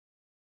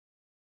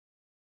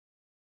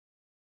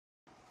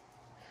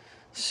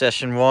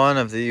Session 1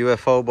 of the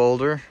UFO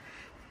boulder.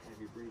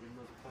 Heavy breathing,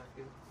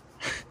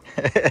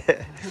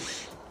 motherfucker.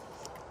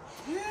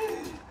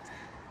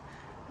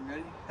 You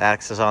ready?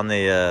 Axe is on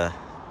the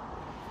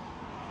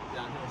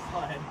Downhill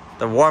slide.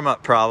 the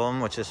warm-up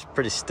problem, which is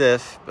pretty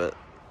stiff, but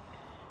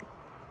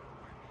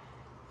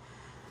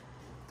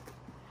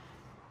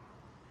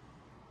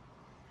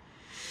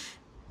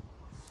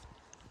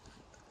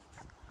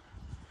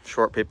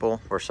short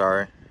people, we're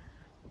sorry.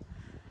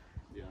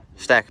 Yeah.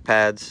 Stack of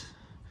pads.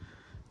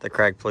 The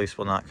Craig police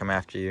will not come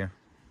after you.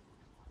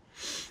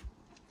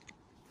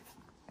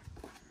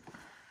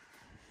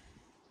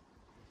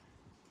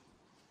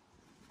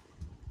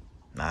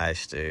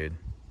 Nice, dude.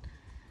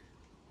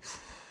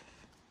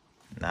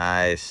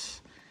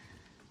 Nice.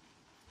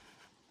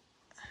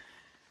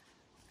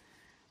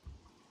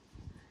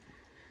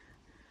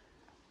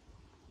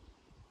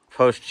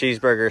 Post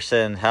cheeseburger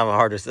sin. How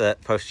hard is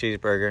that post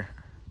cheeseburger?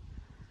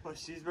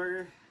 Post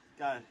cheeseburger?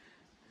 God,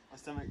 my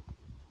stomach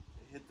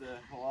hit the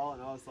wall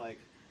and I was like...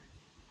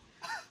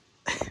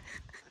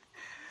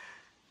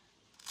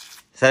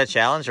 Is that a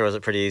challenge or was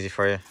it pretty easy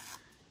for you?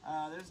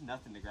 There's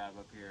nothing to grab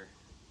up here.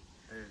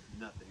 There's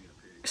nothing up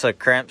here. So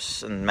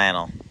cramps and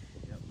mantle.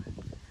 Yep.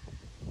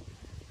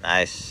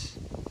 Nice.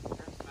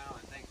 Cramps, mantle,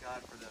 and thank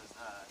God for those,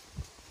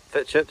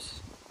 Foot chips?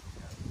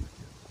 yeah,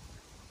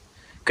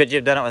 Could you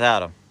have done it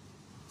without them?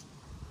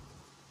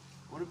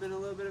 would have been a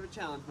little bit of a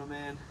challenge, my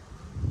man.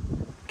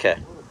 Okay.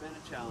 Would have been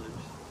a challenge.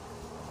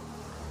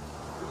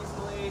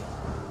 Easily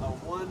a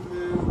one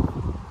move.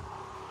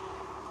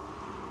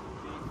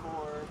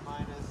 B4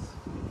 minus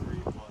 3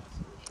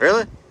 plus.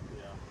 Really?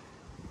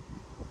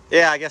 Yeah.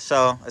 Yeah, I guess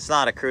so. It's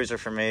not a cruiser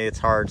for me. It's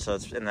hard, so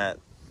it's in that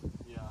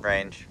Yeah.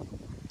 range.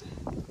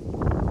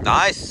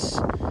 Nice.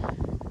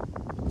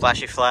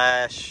 Flashy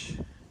flash.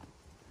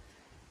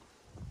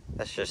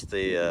 That's just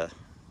the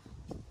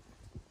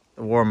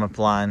warm-up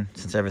line,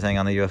 since everything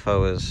on the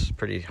UFO is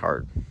pretty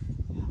hard.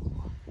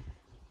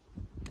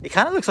 He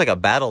kind of looks like a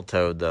battle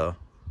toad, though.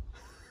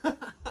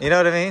 You know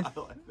what I mean? I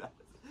like that.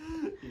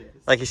 Yes.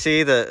 Like, you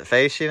see the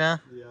face, you know?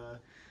 Yeah. Or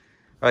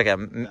like a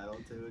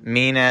Battletoad.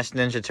 mean-ass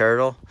Ninja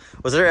Turtle.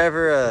 Was there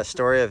ever a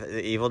story of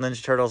the evil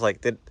Ninja Turtles?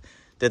 Like,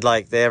 did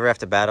like they ever have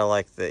to battle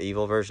like the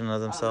evil version of I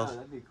don't themselves? know,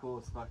 that'd be cool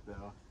as fuck though.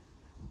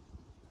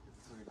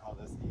 That's what we call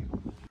this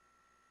evil.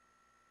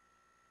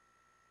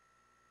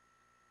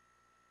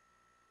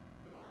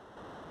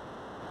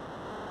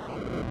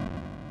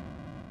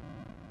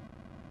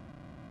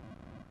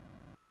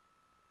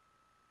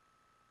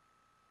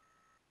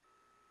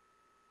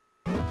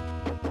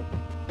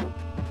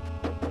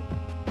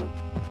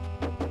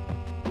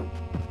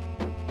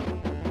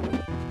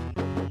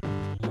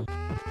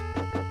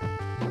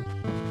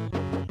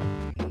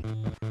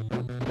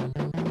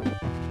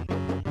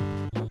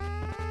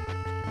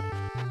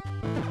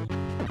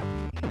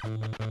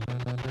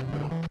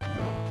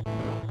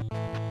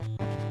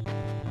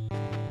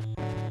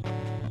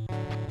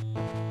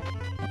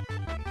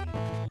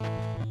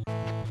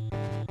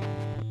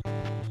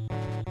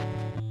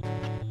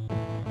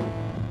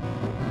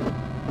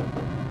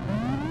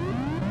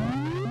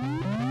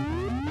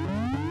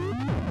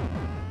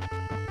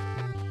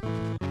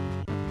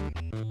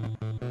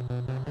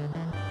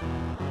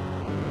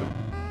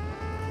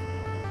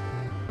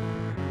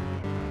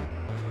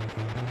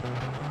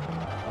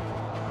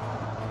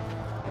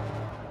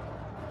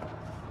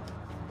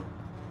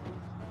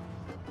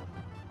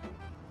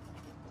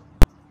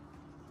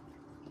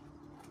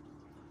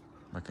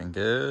 Looking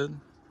good.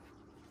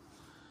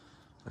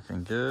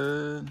 Looking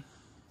good.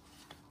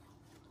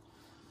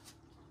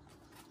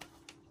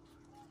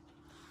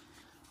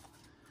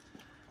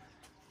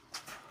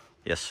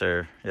 Yes,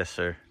 sir. Yes,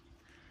 sir.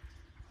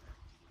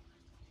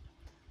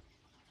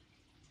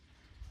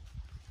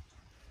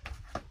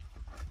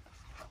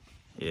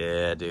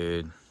 Yeah,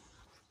 dude.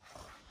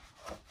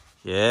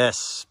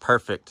 Yes,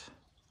 perfect.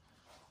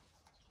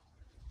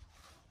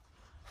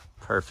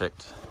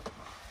 Perfect.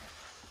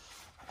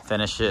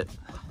 Finish it.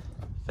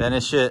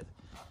 Finish it.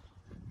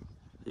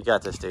 You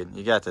got this, dude.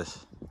 You got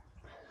this.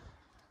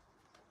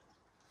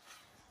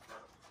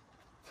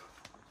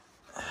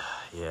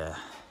 Yeah.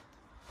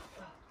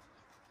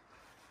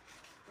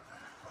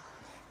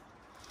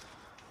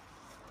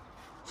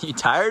 You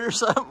tired or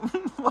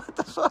something? What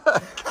the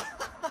fuck?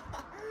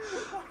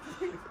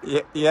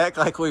 You act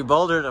like we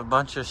bouldered a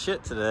bunch of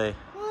shit today.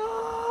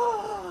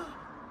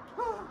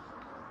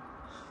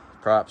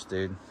 Props,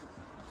 dude.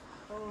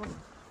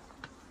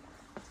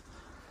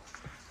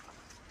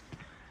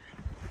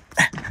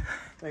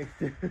 Thanks,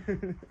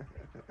 dude.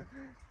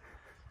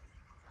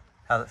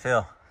 How's it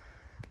feel?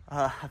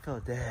 I feel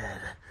dead.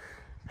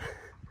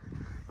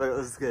 But it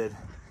was good.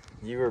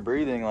 You were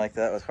breathing like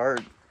that was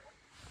hard.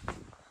 Oh,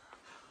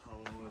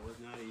 it was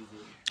not easy.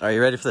 Are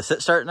you ready for the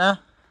sit start now?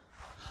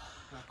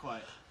 Not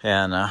quite.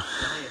 Yeah, no. Hey,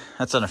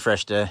 That's on a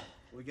fresh day.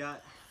 we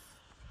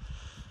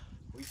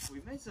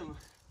made some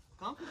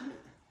accomplishment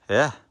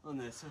Yeah. on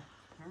this.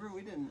 Remember,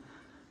 we didn't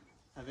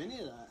have any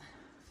of that.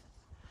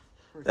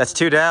 That's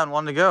 2 down,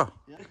 1 to go.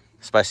 Yeah.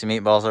 Spicy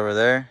Meatball's over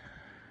there.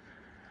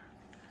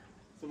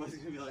 Somebody's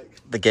gonna be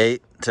like, The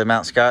gate to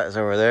Mount Scott is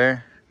over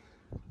there.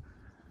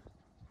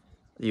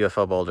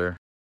 UFO boulder.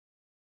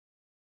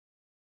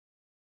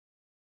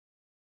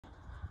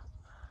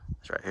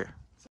 It's right here.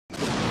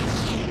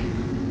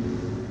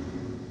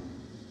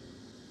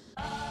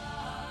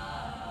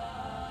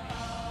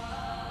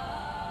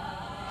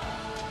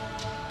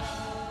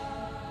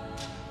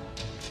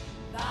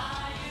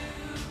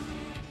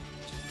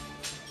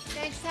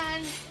 Thanks,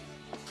 son.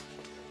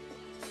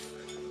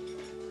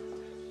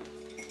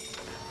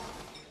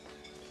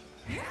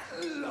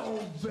 Hello,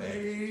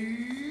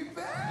 baby.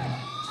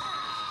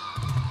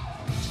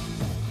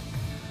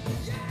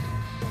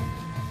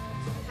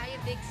 Hiya,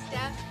 Big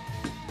Stuff.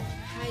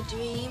 Hi,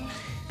 Dream.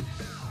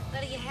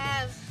 What do you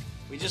have?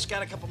 We just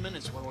got a couple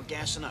minutes while we're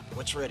gassing up.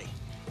 What's ready?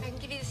 I can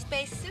give you the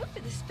space soup or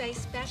the space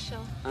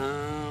special.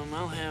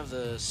 I'll have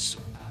the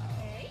soup.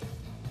 Okay.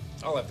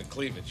 I'll have the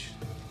cleavage.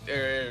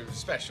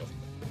 Special.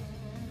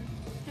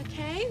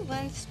 Okay,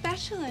 one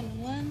special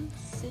and one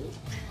soup.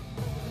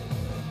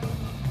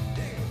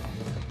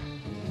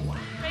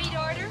 Ready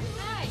to order?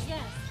 Hi,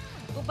 yes.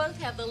 We'll both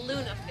have the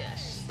Luna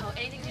fish. Oh,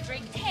 anything to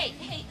drink?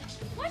 Hey,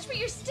 watch where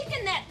you're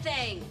sticking that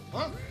thing.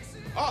 Huh?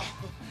 Oh,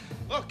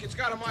 look, it's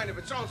got a mind of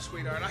its own,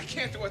 sweetheart. I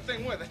can't do a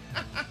thing with it.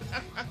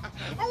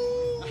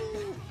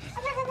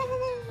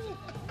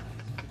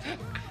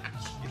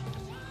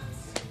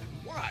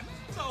 What?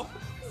 So,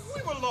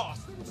 we were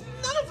lost.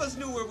 None of us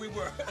knew where we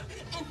were.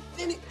 And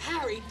then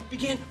Harry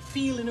began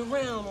feeling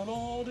around on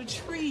all the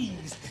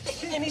trees.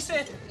 And he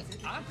said,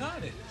 I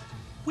got it.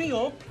 We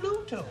on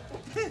Pluto.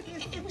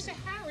 And we said,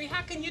 Harry,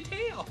 how can you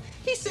tell?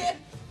 He said,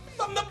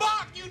 from the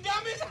bark, you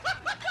dummies.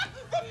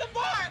 From the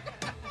bark.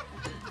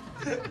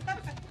 Is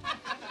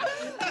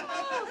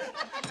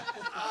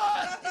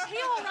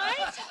he all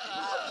right?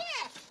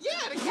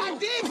 Yeah, the guy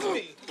digs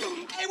me.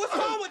 Hey, what's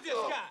wrong with this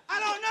guy? I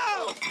don't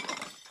know.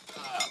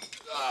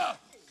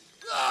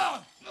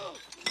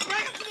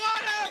 Bring him some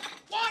water.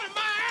 Water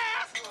my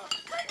ass.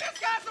 Bring this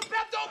guy some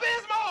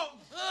Pepto-Bismol.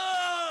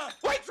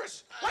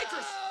 Waitress.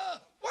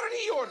 What did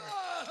he order?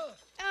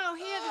 Oh,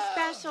 here the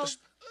special.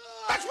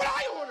 That's what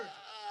I ordered.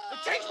 I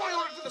changed my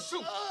order to the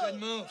soup. Good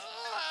move.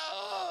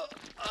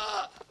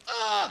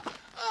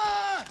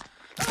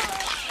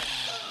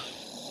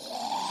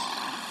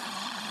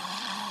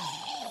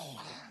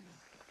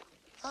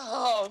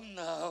 Oh,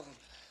 no.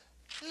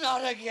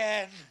 Not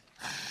again.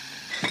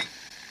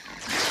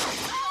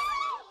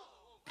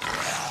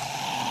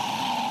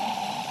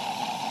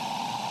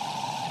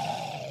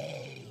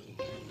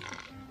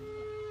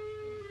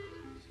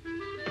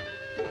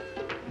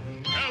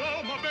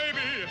 Hello, my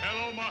baby.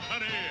 Hello, my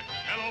honey.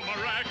 Hello, my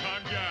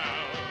ragtime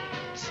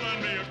gal.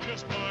 Send me a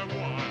kiss, my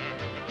wire.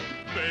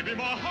 Baby,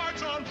 my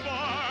heart's on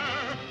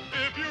fire.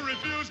 If you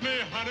refuse me,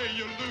 honey,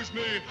 you lose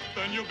me.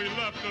 Then you'll be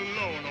left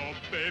alone. Oh,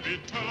 baby,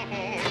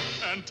 telephone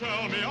and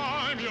tell me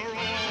I'm your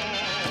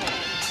own.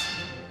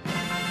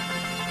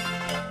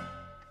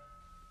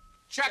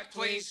 Check,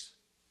 please.